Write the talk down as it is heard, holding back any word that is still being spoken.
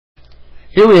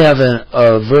Here we have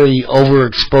a very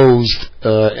overexposed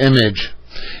image,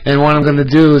 and what I'm going to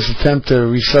do is attempt to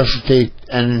resuscitate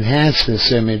and enhance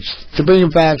this image to bring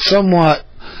it back somewhat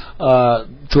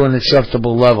to an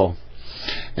acceptable level.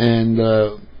 And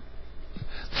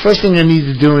first thing I need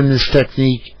to do in this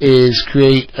technique is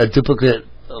create a duplicate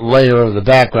layer of the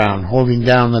background. Holding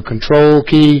down the Control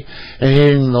key and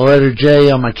hitting the letter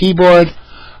J on my keyboard,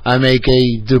 I make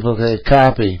a duplicate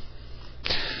copy.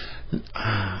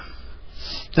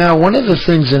 Now, one of the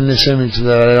things in this image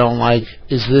that I don't like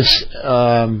is this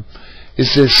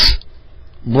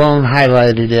blown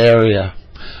highlighted area.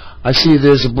 I see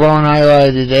there's a blown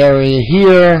highlighted area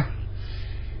here,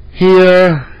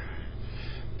 here,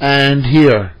 and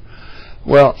here.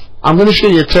 Well, I'm going to show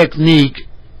you a technique,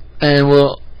 and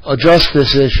we'll address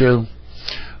this issue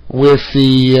with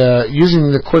the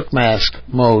using the quick mask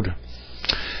mode.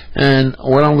 And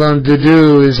what I'm going to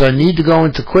do is I need to go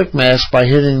into quick mask by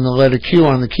hitting the letter Q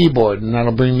on the keyboard, and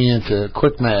that'll bring me into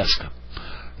quick mask.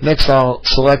 Next, I'll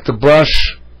select the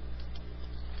brush,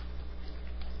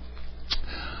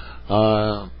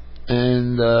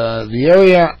 and the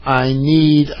area I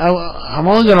need, I'm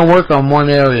only going to work on one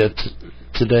area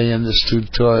today in this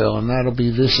tutorial, and that'll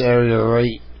be this area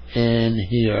right in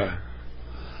here.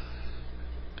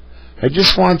 I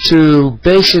just want to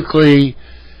basically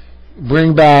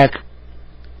bring back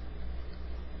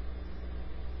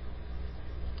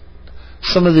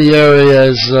some of the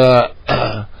areas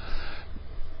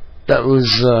that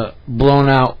was blown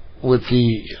out with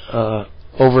the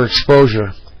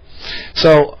overexposure.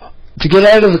 So to get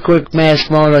out of the quick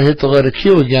mask mode, I hit the letter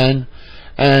Q again,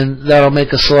 and that'll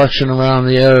make a selection around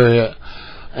the area.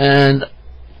 And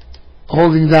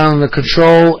holding down the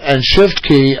Control and Shift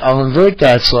key, I'll invert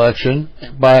that selection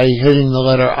by hitting the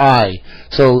letter I.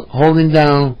 So holding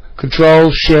down Control,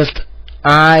 Shift,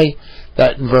 I,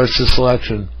 that inverts the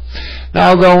selection. Now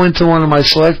I'll go into one of my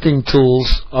selecting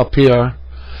tools up here,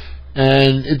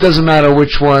 and it doesn't matter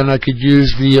which one. I could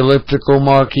use the elliptical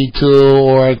marquee tool,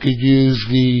 or I could use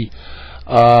the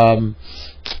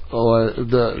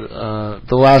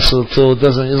lasso tool. It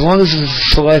doesn't, as long as it's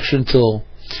a selection tool.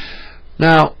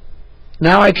 Now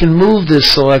I can move this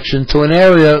selection to an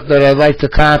area that I'd like to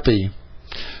copy.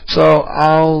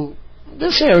 So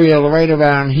this area right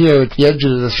around here at the edge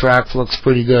of this rock looks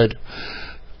pretty good.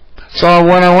 So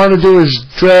what I want to do is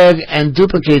drag and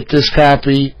duplicate this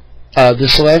copy,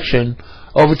 this selection,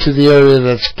 over to the area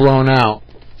that's blown out.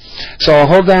 So I'll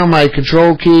hold down my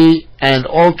Control key and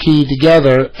Alt key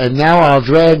together, and now I'll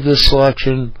drag this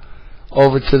selection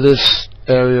over to this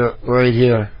area right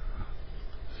here.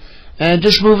 And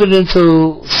just move it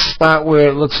into a spot where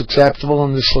it looks acceptable,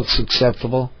 and this looks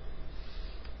acceptable.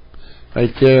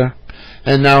 Right there.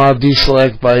 And now I'll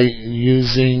deselect by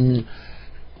using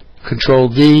Control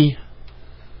D,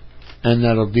 and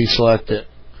that'll deselect it.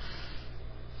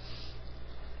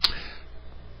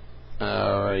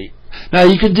 Alright. Now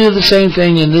you can do the same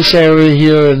thing in this area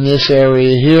here and this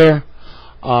area here,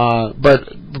 but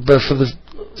for the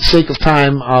sake of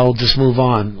time, I'll just move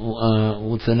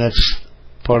on with the next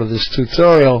part of this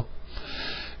tutorial.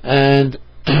 And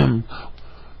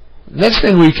next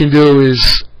thing we can do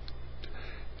is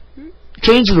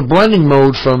change the blending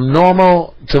mode from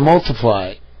normal to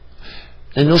multiply,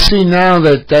 and you'll see now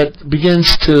that that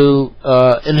begins to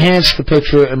enhance the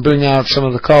picture and bring out some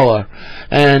of the color.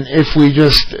 And if we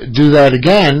just do that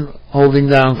again, holding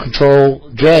down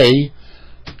Control J,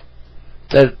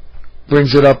 that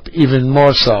brings it up even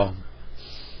more so.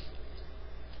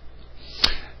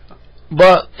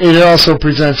 But it also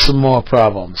presents some more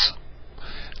problems.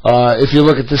 If you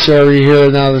look at this area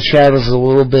here, now the shadow's a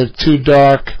little bit too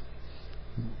dark,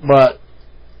 but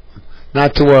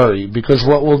not to worry, because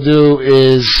what we'll do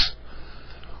is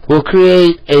we'll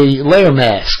create a layer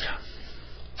mask.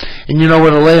 And you know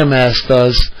what a layer mask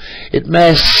does? It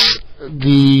masks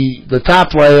the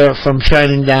top layer from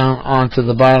shining down onto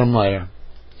the bottom layer.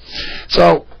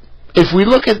 So if we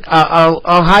look at, I'll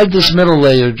hide this middle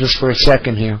layer just for a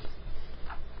second here.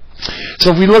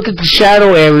 So if we look at the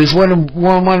shadow areas, we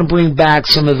want to bring back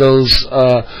some of those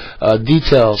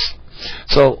details.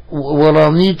 So what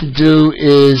I'll need to do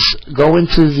is go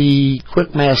into the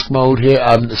quick mask mode here.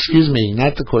 Excuse me,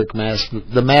 not the quick mask,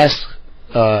 the mask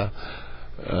that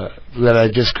I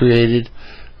just created,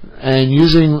 and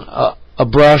using a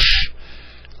brush,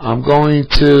 I'm going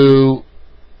to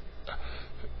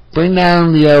bring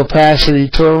down the opacity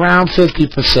to around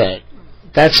 50%.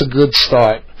 That's a good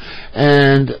start.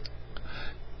 And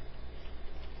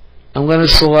I'm going to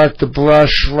select the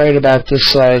brush right about this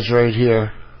size right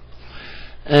here.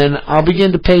 And I'll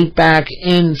begin to paint back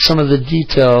in some of the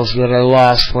details that I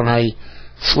lost when I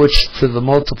switch to the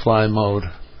multiply mode.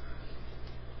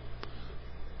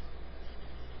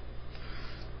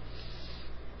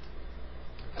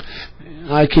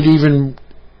 I could even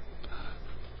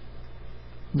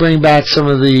bring back some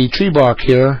of the tree bark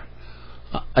here.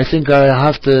 I think I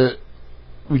have to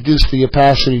reduce the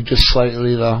opacity just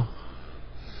slightly though.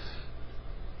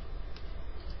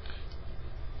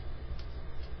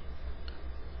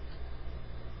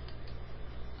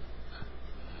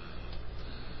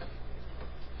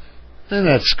 And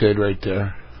that's good right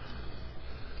there.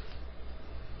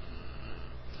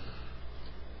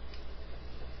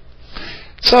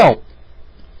 So,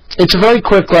 it's a very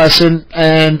quick lesson,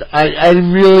 and I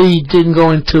really didn't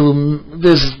go into,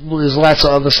 there's lots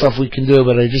of other stuff we can do,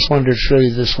 but I just wanted to show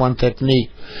you this one technique.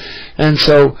 And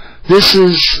so, this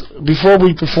is, before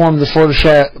we performed the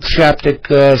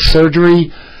photoshopic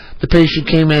surgery, the patient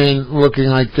came in looking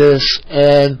like this,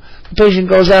 and the patient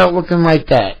goes out looking like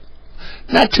that.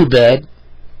 Not too bad.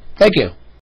 Thank you.